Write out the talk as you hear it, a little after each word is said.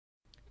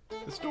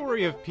The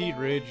story of Pea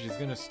Ridge is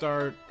going to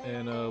start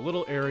in a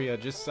little area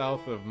just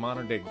south of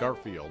modern-day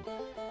Garfield,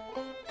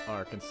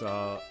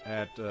 Arkansas,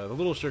 at the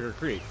Little Sugar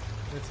Creek.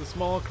 It's a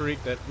small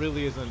creek that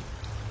really isn't,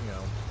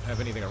 have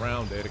anything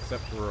around it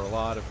except for a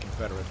lot of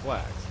Confederate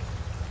flags.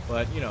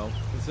 But,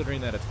 considering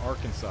that it's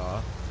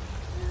Arkansas,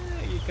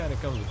 it kind of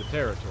comes with the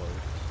territory.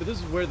 But this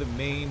is where the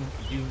main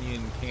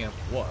Union camp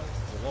was.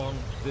 It's along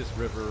this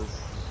river,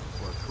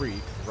 or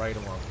creek, right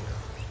along here.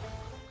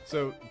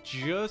 So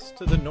just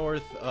to the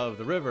north of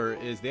the river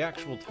is the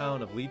actual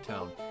town of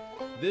Leetown.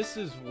 This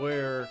is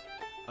where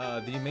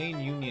the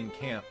main Union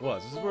camp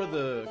was. This is where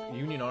the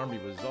Union Army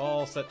was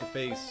all set to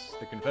face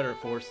the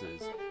Confederate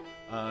forces,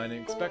 and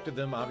expected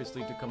them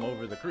obviously to come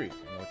over the creek.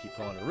 I keep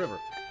calling it a river.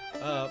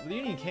 The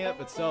Union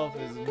camp itself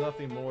is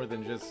nothing more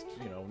than just,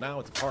 now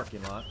it's a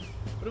parking lot,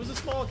 but it was a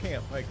small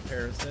camp by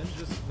comparison,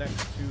 just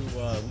next to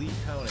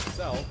Leetown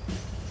itself,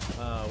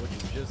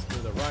 which is just to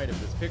the right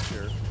of this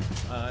picture.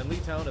 And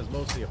Leetown is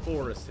mostly a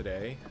forest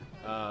today.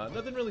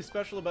 Nothing really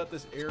special about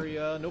this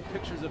area. No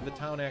pictures of the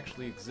town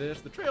actually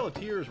exist. The Trail of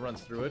Tears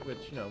runs through it,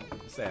 which,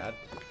 is sad.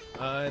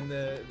 And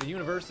the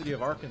University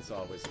of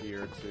Arkansas was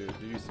here to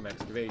do some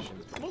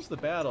excavations. But most of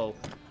the battle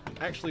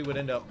actually would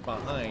end up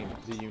behind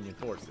the Union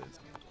forces.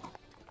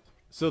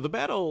 So the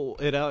battle,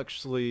 it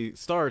actually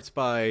starts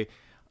by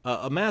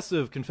a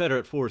massive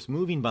Confederate force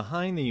moving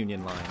behind the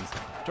Union lines,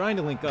 trying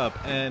to link up,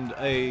 and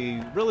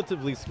a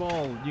relatively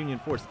small Union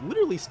force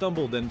literally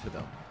stumbled into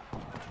them.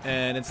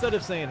 And instead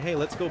of saying, hey,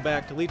 let's go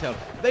back to Leetown,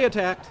 they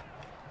attacked,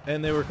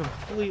 and they were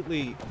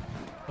completely,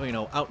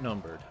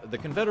 outnumbered. The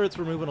Confederates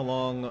were moving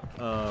along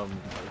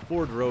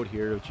Ford Road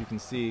here, which you can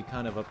see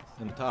kind of up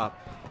in the top,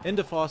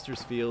 into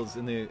Foster's Fields,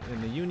 and the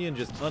Union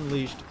just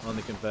unleashed on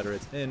the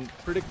Confederates, and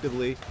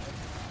predictably,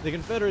 the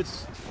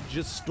Confederates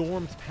just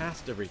stormed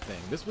past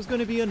everything. This was going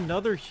to be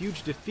another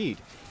huge defeat,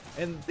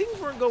 and things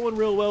weren't going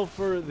real well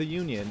for the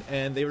Union,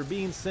 and they were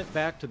being sent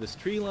back to this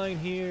tree line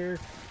here,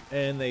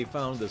 and they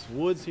found this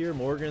woods here,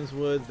 Morgan's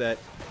Woods, that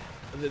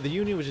the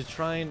Union was just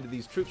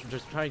these troops were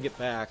just trying to get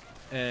back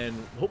and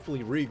hopefully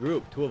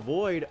regroup to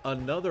avoid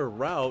another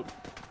rout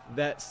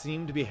that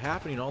seemed to be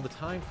happening all the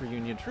time for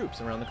Union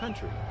troops around the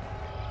country.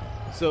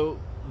 So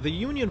the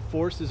Union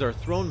forces are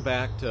thrown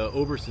back to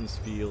Oberson's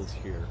Fields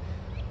here.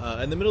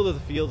 In the middle of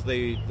the fields,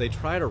 they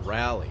try to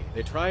rally.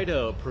 They try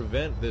to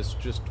prevent this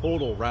just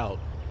total rout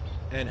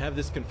and have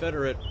this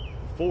Confederate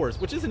force,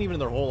 which isn't even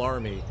their whole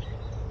army,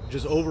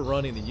 just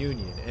overrunning the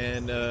Union.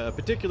 And a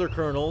particular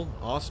colonel,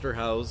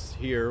 Osterhaus,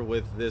 here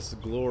with this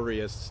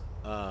glorious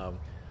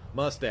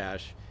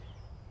mustache,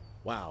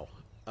 wow.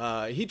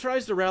 He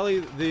tries to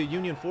rally the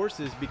Union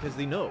forces because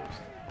he knows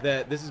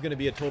that this is going to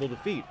be a total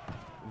defeat.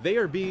 They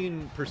are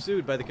being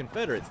pursued by the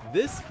Confederates.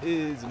 This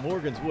is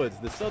Morgan's Woods,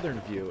 the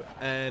southern view,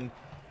 and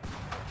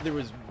there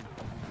was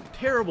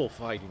terrible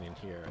fighting in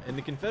here, and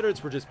the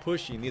Confederates were just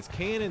pushing. These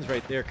cannons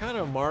right there kind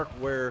of mark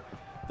where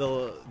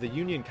the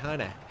Union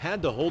kind of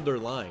had to hold their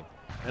line.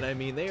 And I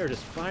mean, they are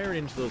just firing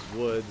into those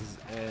woods,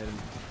 and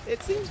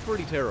it seems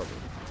pretty terrible.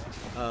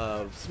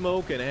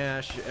 Smoke and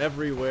ash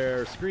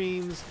everywhere,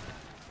 screams.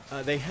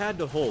 They had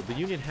to hold. The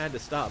Union had to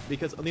stop,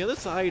 because on the other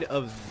side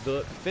of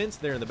the fence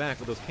there in the back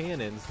with those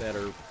cannons that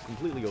are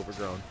completely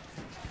overgrown,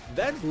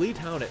 that's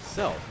Leetown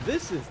itself.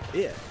 This is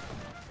it.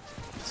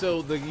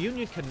 So the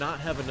Union could not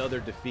have another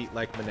defeat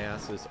like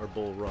Manassas or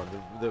Bull Run,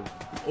 the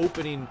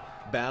opening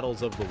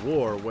battles of the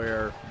war,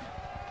 where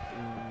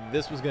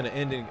this was going to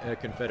end in a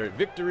Confederate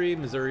victory,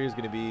 Missouri was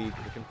going to be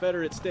the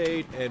Confederate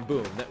state, and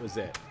boom, that was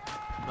it.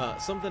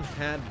 Something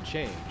had to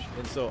change,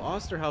 and so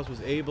Osterhaus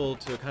was able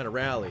to kind of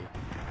rally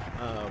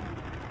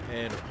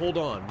and hold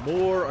on.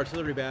 More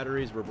artillery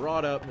batteries were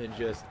brought up and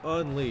just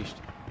unleashed.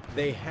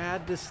 They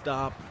had to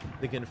stop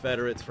the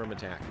Confederates from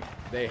attacking.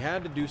 They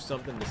had to do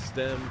something to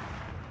stem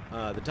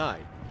the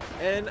tide.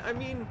 And I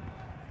mean,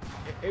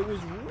 it was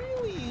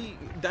really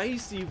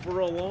dicey for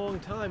a long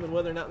time and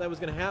whether or not that was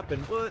going to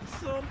happen, but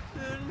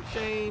something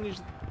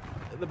changed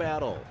the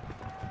battle.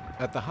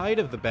 At the height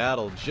of the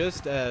battle,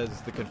 just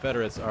as the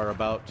Confederates are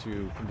about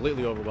to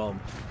completely overwhelm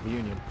the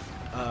Union,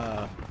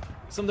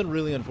 something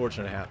really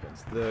unfortunate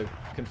happens. The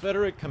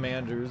Confederate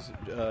commanders,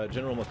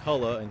 General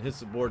McCullough and his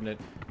subordinate,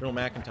 General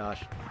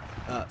McIntosh,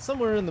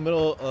 somewhere in the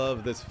middle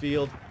of this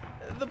field,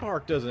 the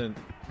park doesn't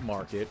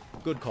mark it,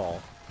 good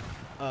call.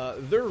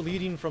 They're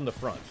leading from the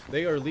front.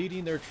 They are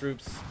leading their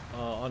troops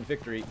on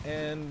victory,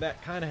 and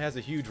that kind of has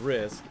a huge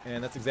risk,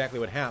 and that's exactly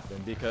what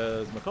happened,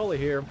 because McCullough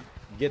here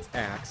gets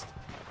axed.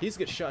 He's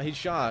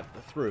shot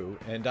through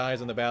and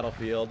dies on the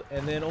battlefield,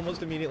 and then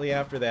almost immediately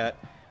after that,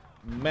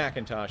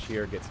 McIntosh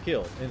here gets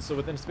killed. And so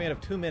within a span of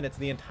 2 minutes,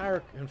 the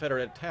entire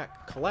Confederate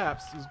attack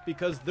collapses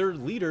because their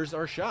leaders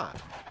are shot.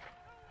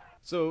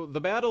 So the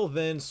battle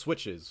then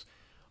switches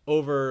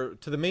over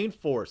to the main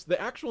force,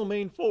 the actual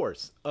main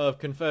force of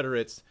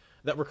Confederates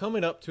that were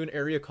coming up to an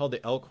area called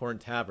the Elkhorn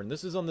Tavern.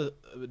 This is on the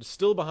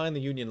still behind the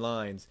Union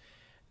lines,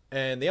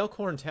 and the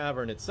Elkhorn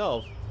Tavern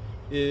itself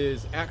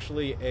is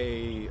actually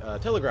a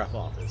telegraph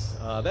office.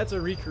 That's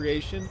a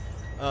recreation.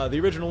 The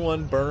original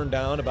one burned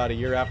down about a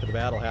year after the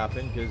battle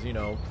happened because,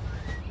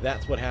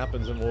 That's what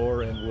happens in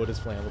war, and wood is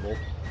flammable.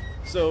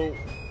 So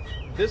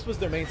this was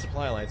their main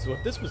supply line. So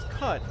if this was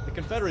cut, the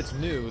Confederates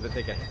knew that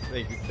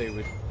they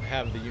would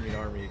have the Union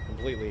Army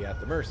completely at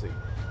the mercy.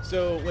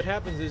 So what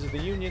happens is the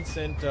Union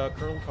sent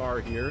Colonel Carr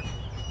here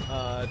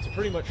to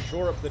pretty much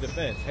shore up the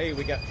defense. Hey,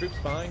 we got troops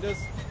behind us.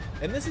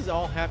 And this is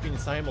all happening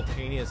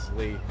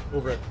simultaneously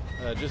over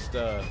at just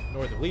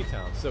north of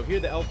Leetown. So here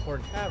the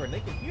Elkhorn Tavern, they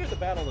can hear the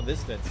battle in the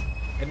distance,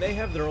 and they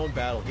have their own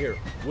battle here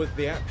with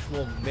the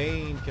actual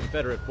main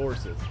Confederate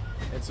forces.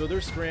 And so they're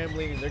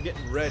scrambling, and they're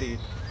getting ready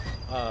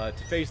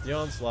to face the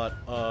onslaught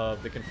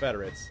of the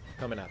Confederates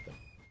coming at them.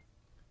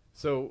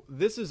 So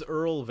this is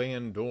Earl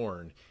Van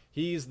Dorn.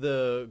 He's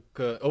the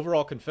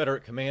overall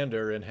Confederate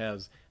commander and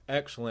has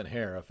excellent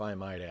hair, if I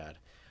might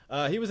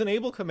add. He was an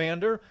able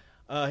commander.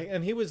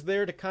 And he was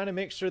there to kind of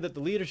make sure that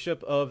the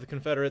leadership of the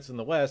Confederates in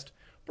the West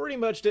pretty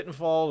much didn't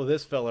fall to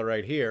this fella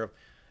right here.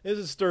 This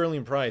is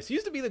Sterling Price. He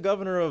used to be the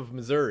governor of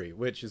Missouri,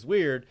 which is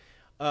weird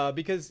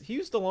because he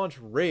used to launch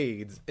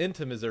raids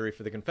into Missouri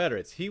for the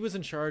Confederates. He was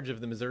in charge of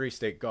the Missouri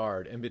State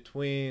Guard, and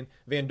between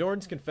Van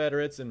Dorn's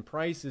Confederates and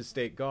Price's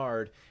State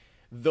Guard,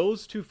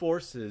 those two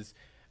forces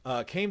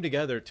came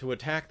together to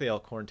attack the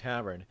Elkhorn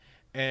Tavern.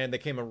 And they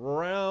came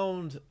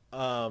around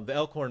the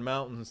Elkhorn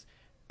Mountains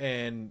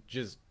and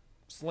just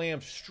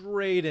slammed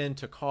straight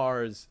into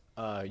Carr's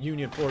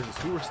Union forces,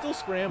 who were still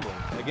scrambling.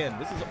 Again,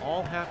 this is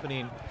all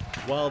happening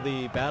while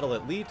the battle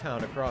at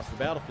Leetown across the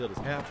battlefield is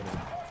happening.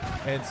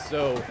 And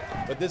so,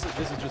 but this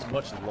is just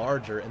much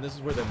larger, and this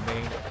is where the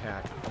main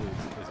attack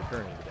is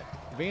occurring today.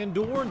 Van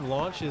Dorn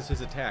launches his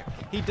attack.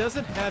 He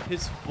doesn't have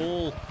his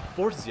full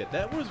forces yet.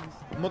 That was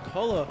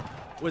McCulloch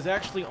was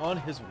actually on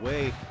his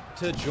way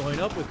to join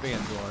up with Van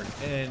Dorn,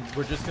 and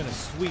we're just going to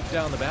sweep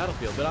down the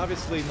battlefield. But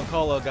obviously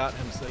McCulloch got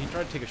himself, he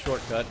tried to take a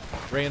shortcut,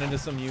 ran into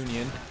some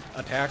Union,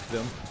 attacked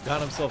them,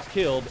 got himself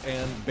killed,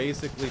 and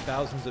basically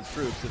thousands of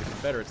troops of the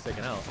Confederates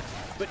taken out.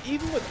 But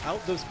even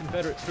without those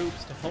Confederate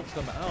troops to help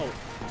them out,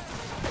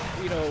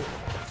 you know,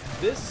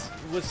 this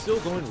was still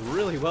going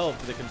really well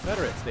for the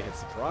Confederates. They had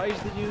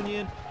surprised the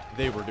Union,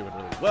 they were doing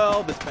really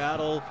well. This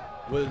battle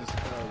was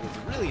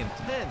really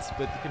intense,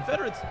 but the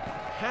Confederates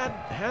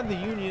had the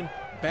Union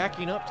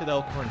backing up to the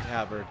Elkhorn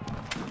Tavern,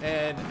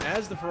 and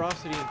as the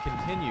ferocity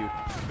continued,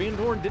 Van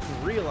Dorn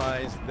didn't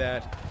realize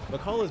that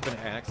McCulloch's been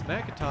axed,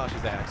 McIntosh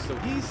is axed, so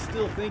he's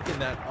still thinking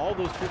that all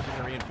those troops are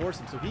going to reinforce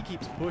him, so he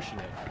keeps pushing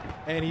it,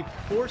 and he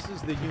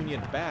forces the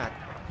Union back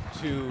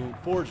to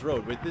Forge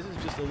Road, but this is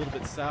just a little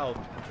bit south.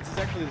 This is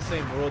actually the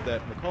same road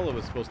that McCulloch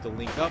was supposed to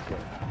link up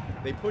with.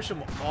 They push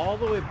him all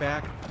the way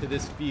back to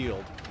this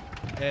field,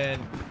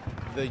 and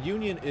the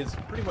Union is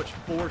pretty much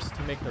forced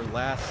to make their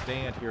last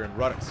stand here in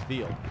Ruddock's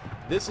Field.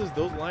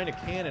 Those line of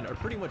cannon are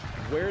pretty much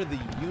where the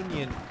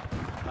Union,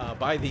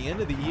 by the end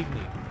of the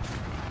evening,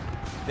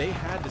 they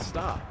had to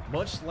stop,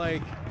 much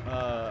like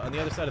on the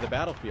other side of the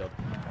battlefield.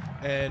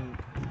 And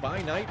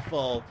by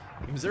nightfall,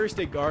 the Missouri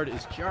State Guard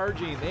is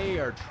charging. They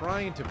are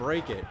trying to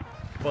break it,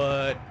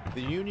 but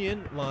the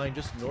Union line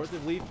just north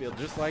of Leefield,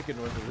 just like in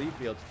north of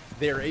Leefield,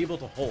 they are able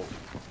to hold.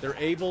 They're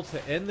able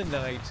to end the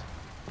night.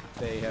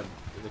 The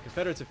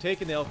Confederates have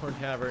taken the Elkhorn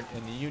Tavern,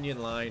 and the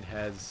Union line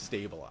has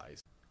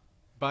stabilized.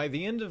 By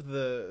the end of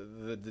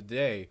the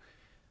day,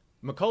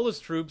 McCulloch's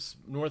troops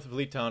north of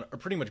Leetown are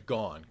pretty much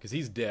gone because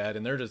he's dead,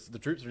 and the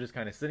troops are just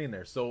kind of sitting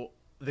there. So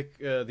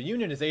the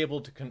Union is able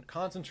to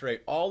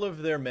concentrate all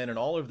of their men and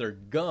all of their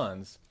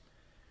guns,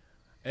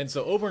 and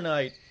so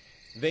overnight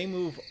they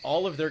move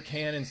all of their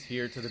cannons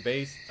here to the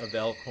base of the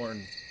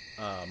Elkhorn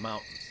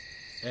Mountains.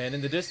 And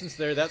in the distance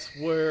there, that's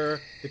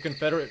where the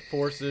Confederate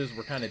forces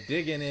were kind of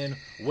digging in,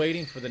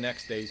 waiting for the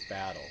next day's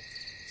battle.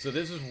 So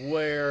this is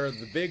where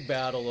the big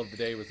battle of the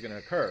day was going to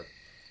occur.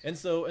 And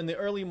so in the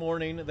early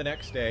morning the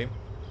next day,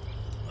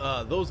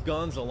 those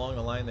guns along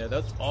the line there,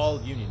 that's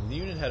all Union. The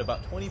Union had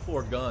about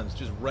 24 guns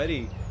just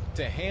ready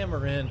to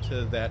hammer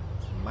into that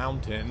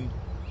mountain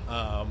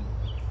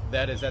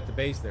that is at the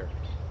base there.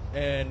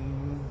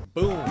 And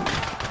boom,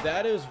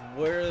 that is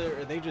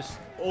where they just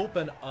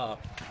open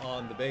up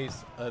on the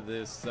base of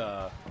this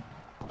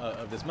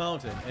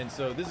mountain. And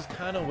so this is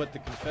kind of what the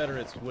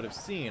Confederates would have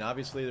seen.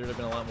 Obviously there would have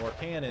been a lot more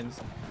cannons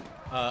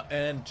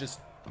and just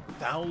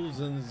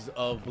thousands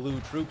of blue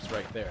troops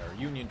right there,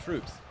 Union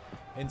troops.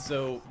 And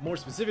so more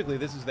specifically,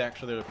 this is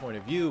actually their point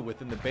of view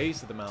within the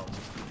base of the mountains.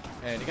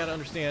 And you got to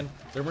understand,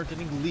 there weren't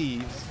any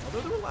leaves,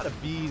 although there were a lot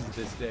of bees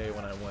this day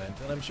when I went,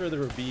 and I'm sure there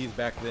were bees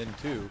back then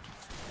too,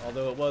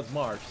 although it was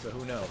March, so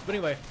who knows. But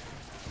anyway,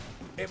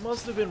 it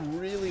must have been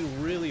really,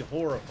 really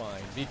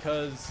horrifying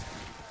because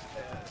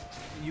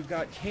you've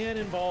got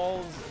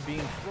cannonballs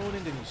being thrown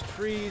into these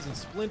trees and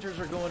splinters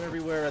are going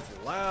everywhere. It's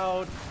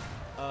loud.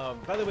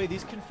 By the way,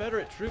 these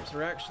Confederate troops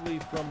are actually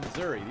from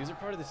Missouri. These are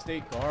part of the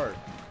State Guard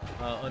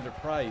under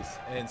Price,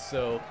 and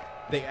so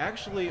they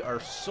actually are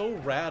so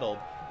rattled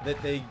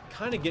that they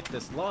kind of get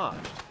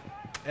dislodged,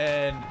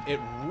 and it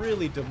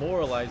really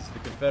demoralizes the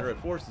Confederate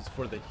forces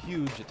for the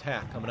huge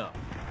attack coming up.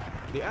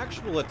 The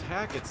actual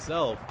attack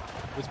itself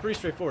was pretty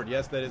straightforward.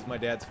 Yes, that is my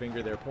dad's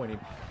finger there pointing.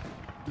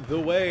 the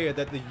way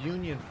that the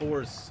Union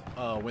force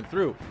went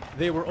through.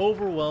 They were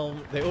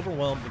overwhelmed. They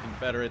overwhelmed the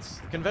Confederates.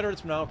 The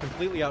Confederates were now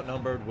completely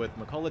outnumbered with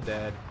McCulloch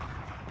dead.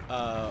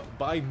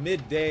 By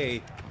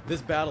midday,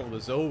 this battle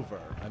was over.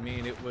 I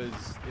mean, it was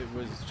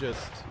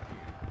just,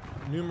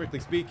 numerically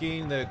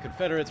speaking, the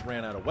Confederates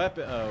ran out of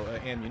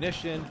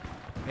ammunition,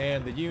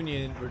 and the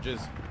Union were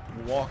just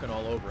walking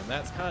all over them.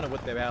 That's kind of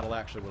what the battle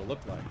actually would have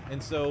looked like.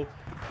 And so,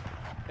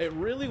 it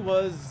really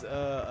was,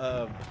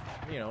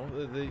 you know,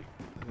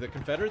 the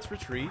Confederates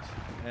retreat,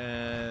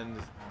 and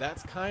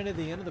that's kind of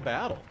the end of the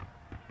battle.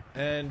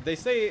 And they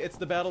say it's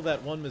the battle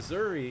that won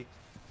Missouri,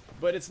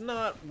 but it's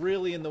not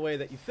really in the way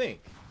that you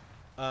think.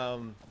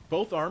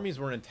 Both armies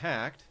were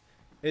intact.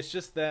 It's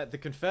just that the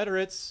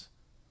Confederates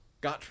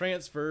got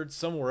transferred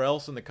somewhere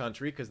else in the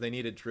country because they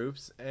needed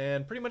troops,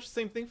 and pretty much the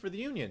same thing for the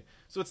Union.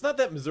 So it's not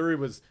that Missouri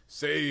was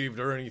saved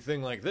or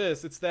anything like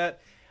this. It's that,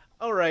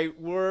 all right,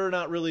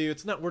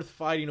 it's not worth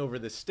fighting over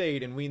this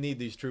state, and we need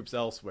these troops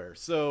elsewhere.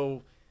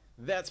 So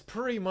that's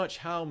pretty much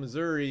how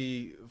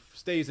Missouri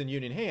stays in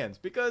Union hands,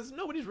 because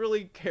nobody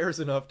really cares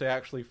enough to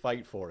actually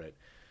fight for it.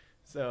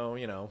 So,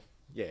 you know,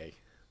 yay.